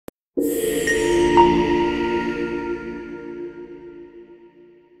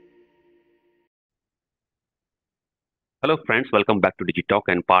Hello friends, welcome back to Digitalk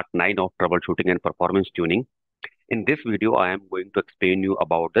and part 9 of troubleshooting and performance tuning. In this video, I am going to explain you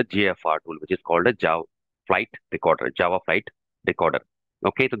about the JFR tool, which is called a Java Flight Recorder, Java Flight Recorder.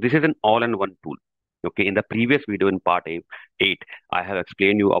 Okay, so this is an all-in-one tool. Okay, in the previous video in part 8, I have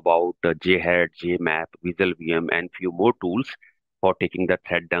explained you about the JHead, JMap, Visual VM and few more tools for taking the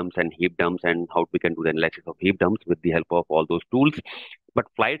thread dumps and heap dumps and how we can do the analysis of heap dumps with the help of all those tools. But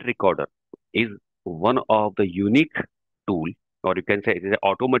Flight Recorder is one of the unique tool, or you can say it is an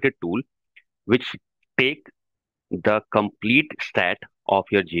automated tool which take the complete stat of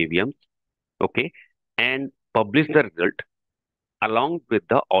your JVMs, okay, and publish the result along with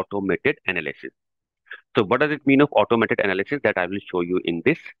the automated analysis. So what does it mean of automated analysis? That I will show you in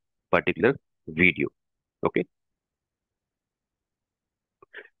this particular video, okay.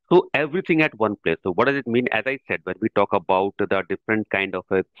 So everything at one place. So what does it mean? As I said, when we talk about the different kind of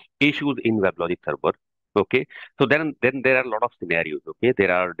issues in WebLogic server, okay. So then there are a lot of scenarios, okay.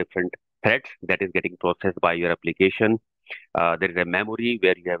 There are different threads that is getting processed by your application. There is a memory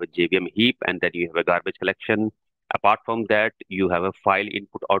where you have a JVM heap and then you have a garbage collection. Apart from that, you have a file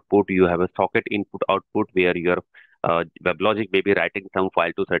input output. You have a socket input output where your WebLogic may be writing some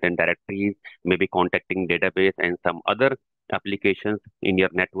file to certain directories, maybe contacting database and some other applications in your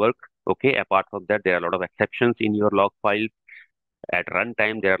network. Okay. Apart from that, there are a lot of exceptions in your log files. At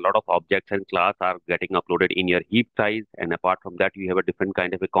runtime, there are a lot of objects and class are getting uploaded in your heap size. And apart from that, you have a different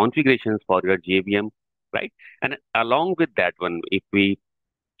kind of a configurations for your JVM, right? And along with that one, if we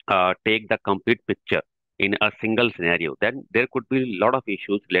take the complete picture in a single scenario, then there could be a lot of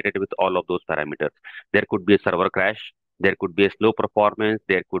issues related with all of those parameters. There could be a server crash. There could be a slow performance.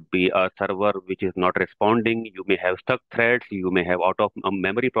 There could be a server which is not responding. You may have stuck threads. You may have out of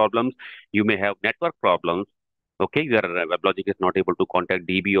memory problems. You may have network problems. Okay, your WebLogic is not able to contact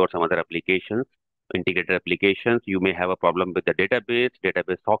DB or some other applications, integrated applications. You may have a problem with the database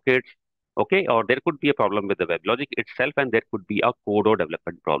sockets. Okay, or there could be a problem with the WebLogic itself, and there could be a code or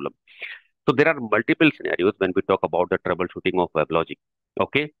development problem. So there are multiple scenarios when we talk about the troubleshooting of WebLogic.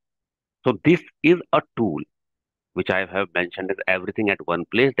 Okay, so this is a tool which I have mentioned is everything at one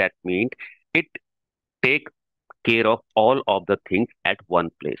place. That means it take care of all of the things at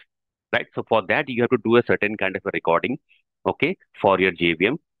one place, right? So for that, you have to do a certain kind of a recording, okay, for your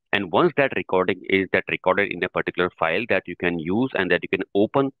JVM. And once that recording is that recorded in a particular file that you can use and that you can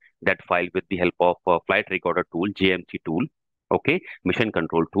open that file with the help of Flight Recorder tool, JMC tool, okay, Mission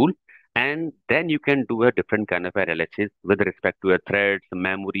Control tool. And then you can do a different kind of analysis with respect to a threads,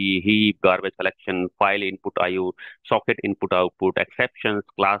 memory, heap, garbage collection, file input IO, socket input output, exceptions,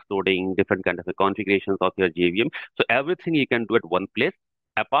 class loading, different kind of configurations of your JVM. So everything you can do at one place.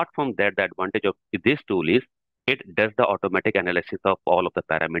 Apart from that, the advantage of this tool is it does the automatic analysis of all of the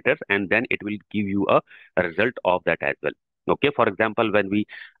parameters and then it will give you a result of that as well. Okay, for example, when we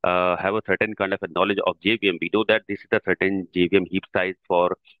have a certain kind of a knowledge of JVM, we know that this is a certain JVM heap size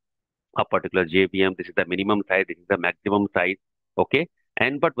for a particular JVM. This is the minimum size, this is the maximum size. Okay.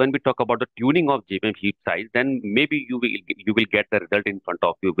 And but when we talk about the tuning of JVM heap size, then maybe you will get the result in front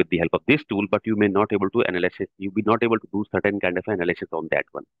of you with the help of this tool, but you may not able to analyze it. You'll be not able to do certain kind of analysis on that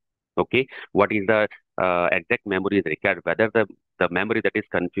one. Okay. What is the exact memory is required? Whether the memory that is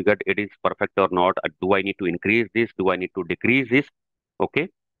configured, it is perfect or not? Do I need to increase this? Do I need to decrease this? Okay.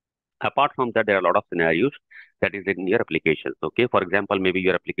 Apart from that, there are a lot of scenarios that is in your applications. Okay, for example, maybe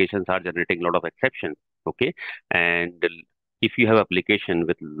your applications are generating a lot of exceptions. Okay, and if you have application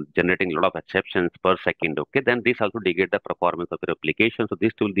with generating a lot of exceptions per second, okay, then this also degrade the performance of your application. So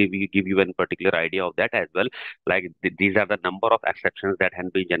this tool give you a particular idea of that as well. Like these are the number of exceptions that can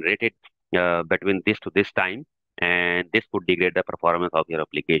be generated between this to this time, and this could degrade the performance of your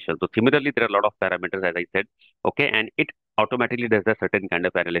application. So similarly, there are a lot of parameters, as I said, okay, and it automatically does a certain kind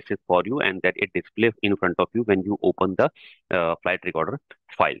of analysis for you, and that it displays in front of you when you open the Flight Recorder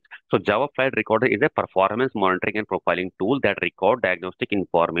files. So Java Flight Recorder is a performance monitoring and profiling tool that record diagnostic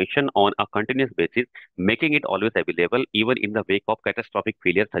information on a continuous basis, making it always available even in the wake of catastrophic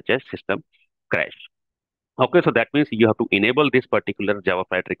failures such as system crash. Okay, so that means you have to enable this particular Java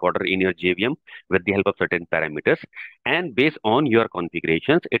Flight Recorder in your JVM with the help of certain parameters. And based on your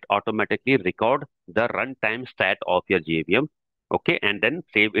configurations, it automatically record the runtime stat of your JVM. Okay, and then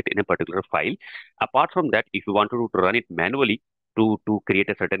save it in a particular file. Apart from that, if you want to run it manually to create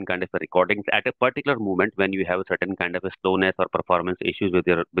a certain kind of a recordings at a particular moment when you have a certain kind of a slowness or performance issues with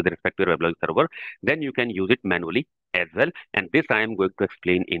respect to your WebLogic server, then you can use it manually as well. And this I am going to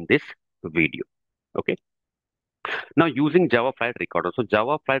explain in this video. Okay. Now using Java Flight Recorder. So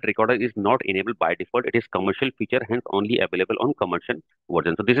Java Flight Recorder is not enabled by default. It is commercial feature, hence only available on commercial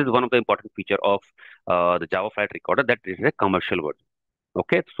version. So this is one of the important feature of the Java Flight Recorder, that is a commercial version.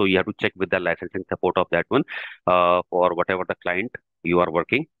 Okay, so you have to check with the licensing support of that one for whatever the client you are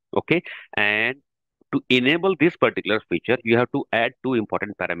working. Okay, and to enable this particular feature, you have to add two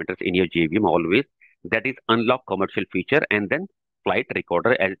important parameters in your JVM always. That is unlock commercial feature and then flight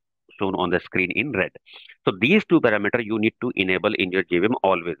recorder as shown on the screen in red. So these two parameters you need to enable in your JVM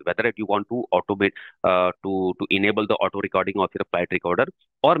always, whether if you want to automate to enable the auto recording of your flight recorder,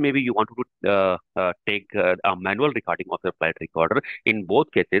 or maybe you want to take a manual recording of your flight recorder. In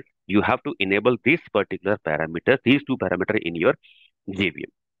both cases, you have to enable these particular parameters, these two parameters in your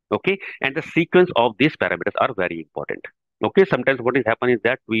JVM. Okay, and the sequence of these parameters are very important. Okay, sometimes what is happen is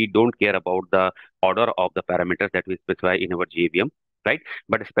that we don't care about the order of the parameters that we specify in our JVM, right?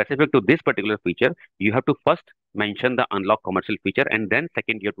 But specific to this particular feature, you have to first mention the unlock commercial feature, and then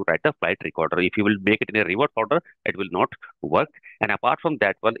second you have to write the flight recorder. If you will make it in a reverse order, it will not work. And apart from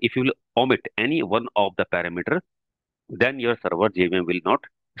that one, if you will omit any one of the parameters, then your server JVM will not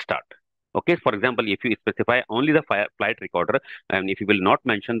start. Okay, for example, if you specify only the flight recorder and if you will not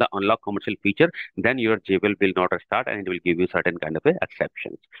mention the unlock commercial feature, then your JVM will not start and it will give you certain kind of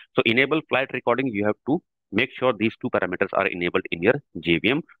exceptions. So enable flight recording, you have to make sure these two parameters are enabled in your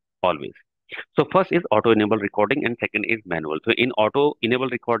JVM always. So first is auto enable recording and second is manual. So in auto enable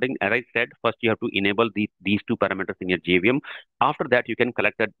recording, as I said, first you have to enable these two parameters in your JVM. After that, you can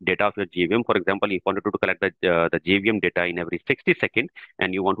collect the data of your JVM. For example, if you wanted to collect the JVM data in every 60 seconds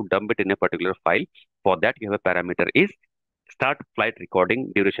and you want to dump it in a particular file, for that you have a parameter is start flight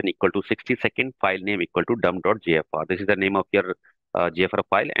recording duration equal to 60 seconds, file name equal to dump.jfr. This is the name of your JFR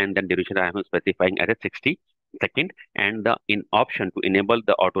file, and then duration I am specifying as a 60 second, and the in option to enable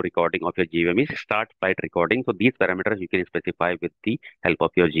the auto recording of your JVM is start flight recording. So these parameters you can specify with the help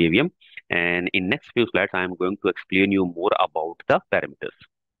of your JVM, and in next few slides I am going to explain you more about the parameters.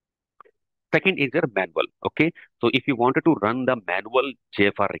 Second is your manual. Okay, so if you wanted to run the manual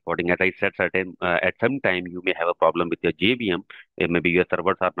JFR recording, as I said, certain at some time you may have a problem with your JVM. Maybe your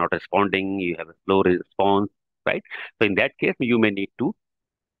servers are not responding, you have a slow response, right? So in that case, you may need to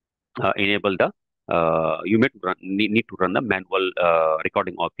enable the you may need to run the manual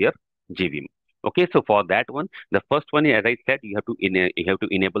recording of your JVM. Okay, so for that one, the first one, as I said, you have to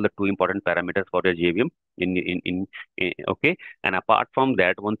enable the two important parameters for your JVM. Okay, and apart from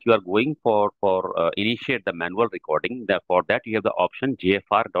that, once you are going for initiate the manual recording, for that you have the option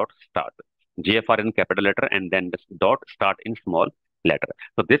JFR.start, JFR in capital letter and then the dot start in small letter.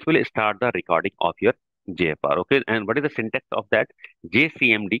 So this will start the recording of your JFR. Okay, and what is the syntax of that?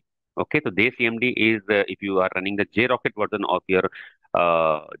 JCMD. Okay, so JCMD is if you are running the JRocket version of your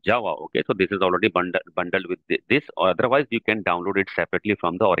Java. Okay, so this is already bundled with this. Or otherwise, you can download it separately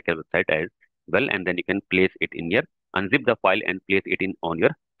from the Oracle website as well, and then you can place it in your unzip the file and place it in on your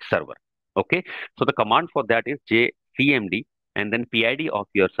server. Okay, so the command for that is JCMD and then PID of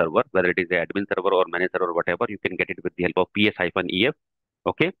your server, whether it is the admin server or managed server, whatever, you can get it with the help of PS-EF.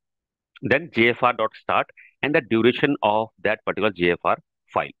 Okay, then JFR.start and the duration of that particular JFR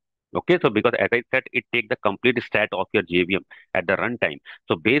file. Okay, so because as I said, it takes the complete stat of your JVM at the runtime.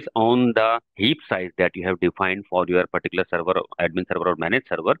 So based on the heap size that you have defined for your particular server, admin server or managed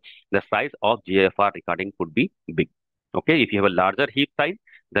server, the size of JFR recording could be big. Okay, if you have a larger heap size,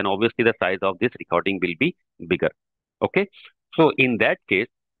 then obviously the size of this recording will be bigger. Okay, so in that case,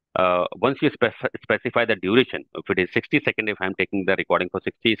 once you specify the duration, if it is 60 seconds, if I'm taking the recording for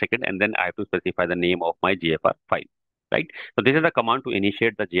 60 seconds, and then I have to specify the name of my JFR file. Right. So this is the command to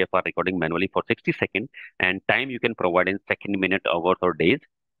initiate the JFR recording manually for 60 seconds, and time you can provide in second, minute, hours, or days.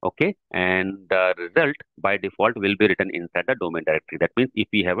 Okay. And the result by default will be written inside the domain directory. That means if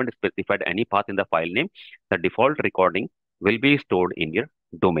we haven't specified any path in the file name, the default recording will be stored in your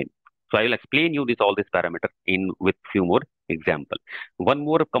domain. So I will explain you all these parameters in with few more example. One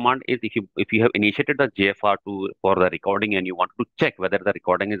more command is if you have initiated the JFR for the recording and you want to check whether the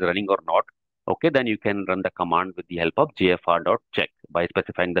recording is running or not. Okay, then you can run the command with the help of jfr.check by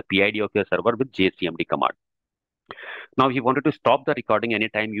specifying the PID of your server with JCMD command. Now, if you wanted to stop the recording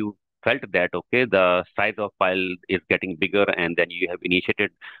anytime you felt that, okay, the size of file is getting bigger and then you have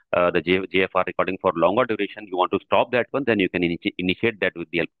initiated the JFR recording for longer duration, you want to stop that one, then you can initiate that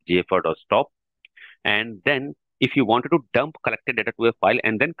with the help of jfr.stop. And then if you wanted to dump collected data to a file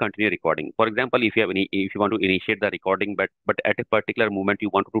and then continue recording. For example, if you want to initiate the recording, but at a particular moment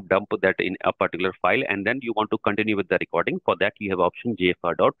you want to dump that in a particular file and then you want to continue with the recording, for that you have option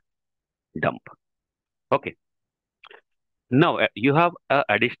jfr.dump. Okay. Now you have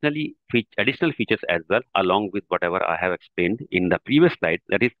additional features as well, along with whatever I have explained in the previous slide.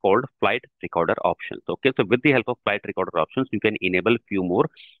 That is called flight recorder options. Okay, so with the help of flight recorder options, you can enable few more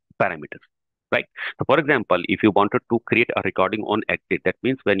parameters. Right. So, for example, if you wanted to create a recording on exit, that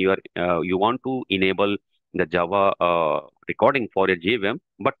means when you want to enable the Java recording for a JVM,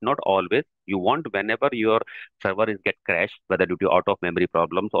 but not always. You want whenever your server is get crashed, whether due to out of memory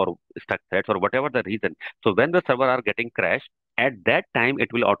problems or stuck threads or whatever the reason. So when the server are getting crashed, at that time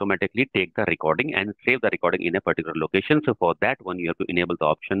it will automatically take the recording and save the recording in a particular location. So for that one, you have to enable the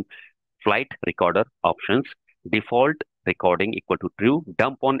option flight recorder options, default recording equal to true,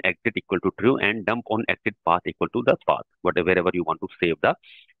 dump on exit equal to true, and dump on exit path equal to the path, wherever you want to save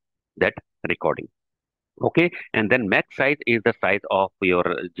that recording. Okay, and then max size is the size of your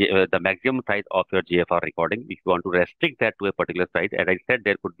the maximum size of your JFR recording. If you want to restrict that to a particular size, as I said,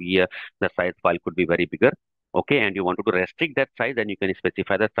 there could be the size file could be very bigger. Okay, and you wanted to restrict that size, then you can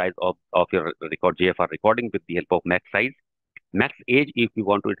specify the size of your record JFR recording with the help of max size. Max age, if you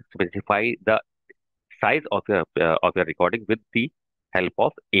want to specify the size of your recording with the help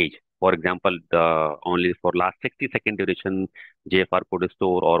of age. For example, the only for last 60-second duration JFR could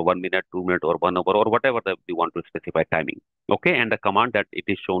store, or 1 minute, 2 minute, or 1 hour, or whatever you want to specify timing. Okay, and the command that it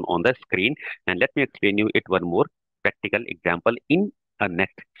is shown on the screen. And let me explain you it one more practical example in a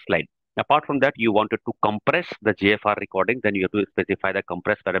next slide. Apart from that, you wanted to compress the JFR recording, then you have to specify the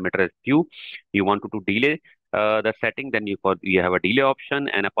compress parameter as Q. You wanted to delay the setting, then you have a delay option.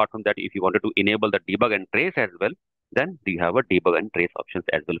 And apart from that, if you wanted to enable the debug and trace as well, then you have a debug and trace options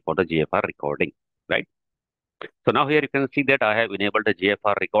as well for the JFR recording, right? So now here you can see that I have enabled the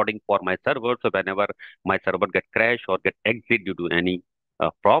JFR recording for my server. So whenever my server get crash or get exit due to any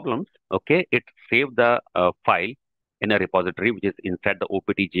problems, okay, it save the file in a repository which is inside the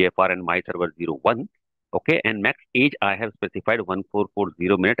OPT JFR and my server 01. Okay, and max age I have specified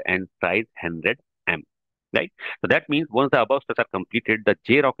 1440 minute and size 100 M. Right. So that means once the above steps are completed, the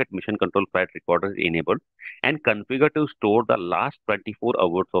JRocket Mission Control Flight Recorder is enabled and configured to store the last 24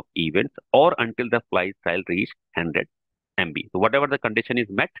 hours of events or until the flight style reach 100 MB. So whatever the condition is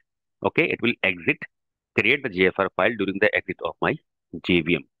met, okay, it will create the JFR file during the exit of my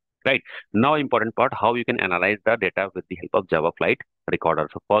JVM. Right. Now, important part, how you can analyze the data with the help of Java Flight Recorder.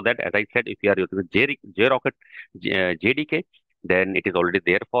 So for that, as I said, if you are using JRocket JDK, then it is already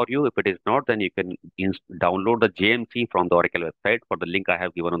there for you. If it is not, then you can download the JMC from the Oracle website for the link I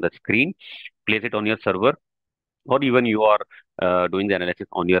have given on the screen. Place it on your server, or even you are doing the analysis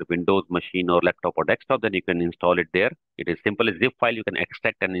on your Windows machine or laptop or desktop, then you can install it there. It is simple as zip file. You can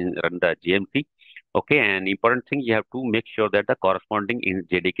extract and run the JMC. Okay, and important thing, you have to make sure that the corresponding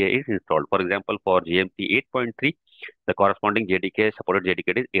JDK is installed. For example, for JMC 8.3, the corresponding JDK supported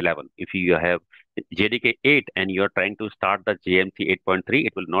JDK is 11. If you have JDK 8 and you are trying to start the JMC 8.3,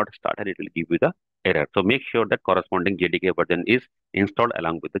 it will not start and it will give you the error. So make sure that corresponding JDK version is installed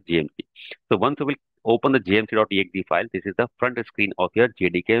along with the JMC. So once you will open the jmc.exe file, this is the front screen of your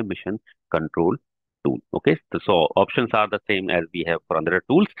JDK mission control tool. Okay, so options are the same as we have for other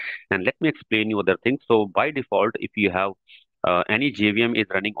tools. And let me explain you other things. So by default, if you have any JVM is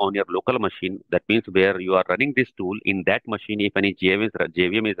running on your local machine, that means where you are running this tool in that machine, if any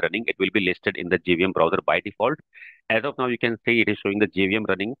JVM is running, it will be listed in the JVM browser by default. As of now, you can see it is showing the JVM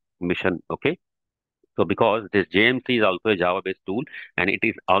running mission. Okay. So because this JMC is also a Java-based tool and it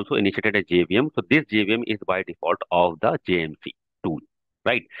is also initiated a JVM. So this JVM is by default of the JMC tool,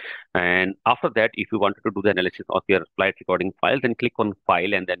 right? And after that, if you wanted to do the analysis of your flight recording file, then click on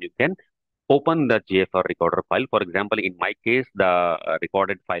file and then you can open the JFR recorder file. For example, in my case, the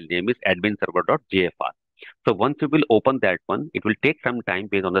recorded file name is adminserver.jfr. So once you will open that one, it will take some time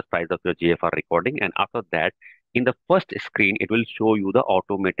based on the size of your JFR recording. And after that, in the first screen, it will show you the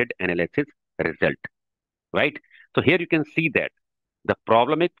automated analysis result. Right? So here you can see that the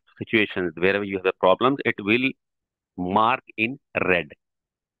problematic situations, wherever you have the problems, it will mark in red.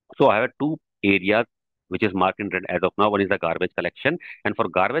 So I have two areas which is marked in red as of now. One is the garbage collection. And for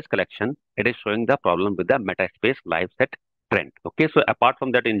garbage collection, it is showing the problem with the metaspace live set trend. Okay, so apart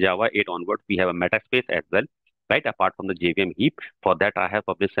from that, in Java 8 onwards, we have a metaspace as well. Right, apart from the JVM heap. For that, I have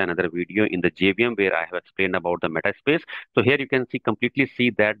published another video in the JVM where I have explained about the metaspace. So here you can completely see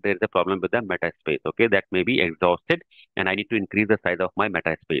that there is a problem with the metaspace. Okay, that may be exhausted and I need to increase the size of my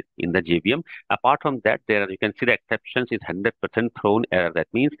metaspace in the JVM. Apart from that, there you can see the exceptions is 100% thrown error. That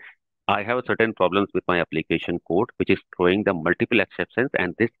means I have certain problems with my application code, which is throwing the multiple exceptions,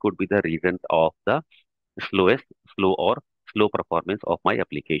 and this could be the reasons of the slow performance of my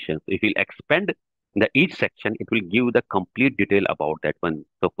application. So if you expand each section, it will give the complete detail about that one.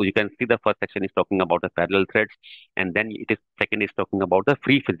 So you can see the first section is talking about the parallel threads, and then it is second is talking about the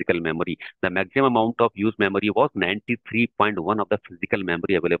free physical memory. The maximum amount of used memory was 93.1 of the physical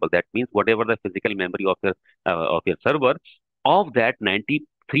memory available. That means whatever the physical memory of your server, of that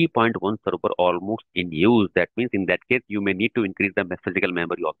 93.1 server almost in use. That means in that case, you may need to increase the physical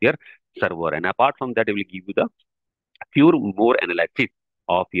memory of your server. And apart from that, it will give you the few more analysis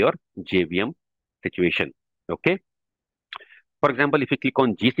of your JVM situation. Okay. For example, if you click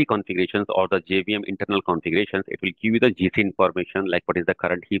on GC configurations or the JVM internal configurations, it will give you the GC information like what is the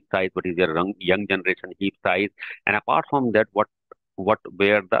current heap size, what is your young generation heap size, and apart from that, what were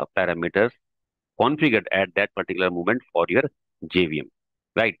the parameters configured at that particular moment for your JVM.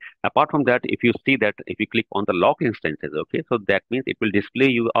 Right. Apart from that, if you see that if you click on the log instances, okay, so that means it will display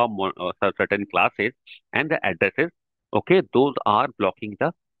you certain classes and the addresses. Okay, those are blocking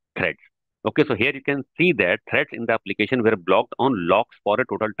the threads. Okay, so here you can see that threads in the application were blocked on logs for a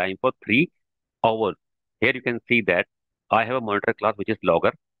total time for 3 hours. Here you can see that I have a monitor class which is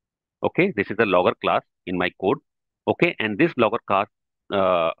logger. Okay, this is a logger class in my code. Okay, and this logger class,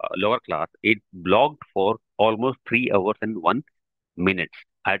 it blocked for almost 3 hours and 1 minute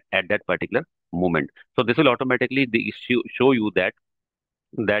at that particular moment. So this will automatically show you that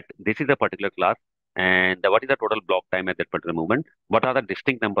this is a particular class and what is the total block time at that particular moment, what are the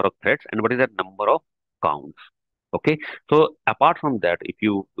distinct number of threads, and what is the number of counts. Okay, so apart from that, if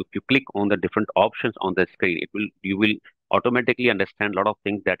you click on the different options on the screen, you will automatically understand a lot of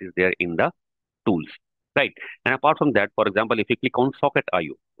things that is there in the tools, right? And apart from that, for example, if you click on socket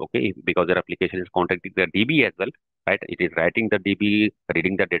IO, okay, because your application is contacting the DB as well, right? It is writing the DB,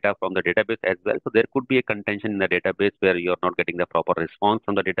 reading the data from the database as well. So there could be a contention in the database where you're not getting the proper response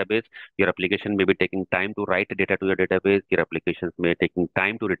from the database. Your application may be taking time to write the data to your database. Your applications may be taking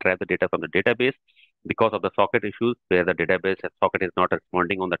time to retrieve the data from the database because of the socket issues where the database socket is not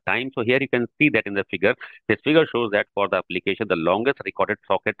responding on the time. So here you can see that in the figure. This figure shows that for the application, the longest recorded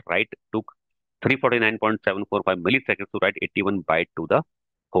socket write took 349.745 milliseconds to write 81 byte to the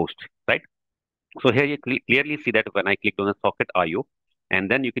host, right? So here you clearly see that when I click on the socket IO, and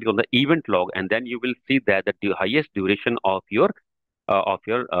then you click on the event log, and then you will see that the highest duration of your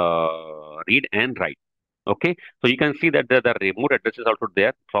read and write. Okay, so you can see that the remote address is also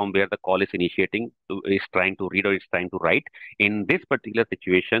there from where the call is initiating, is trying to read or is trying to write. In this particular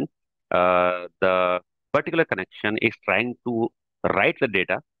situation, the particular connection is trying to write the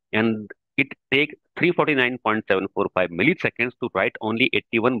data, and it takes 349.745 milliseconds to write only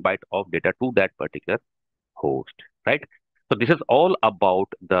 81 byte of data to that particular host, right? So this is all about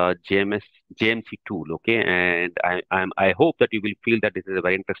the JMC tool, okay? And I hope that you will feel that this is a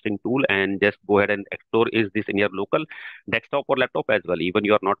very interesting tool, and just go ahead and explore is this in your local desktop or laptop as well. Even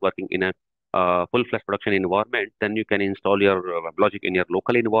you are not working in a full-fledged production environment, then you can install your WebLogic in your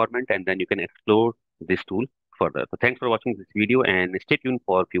local environment, and then you can explore this tool further. So thanks for watching this video, and stay tuned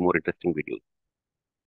for a few more interesting videos.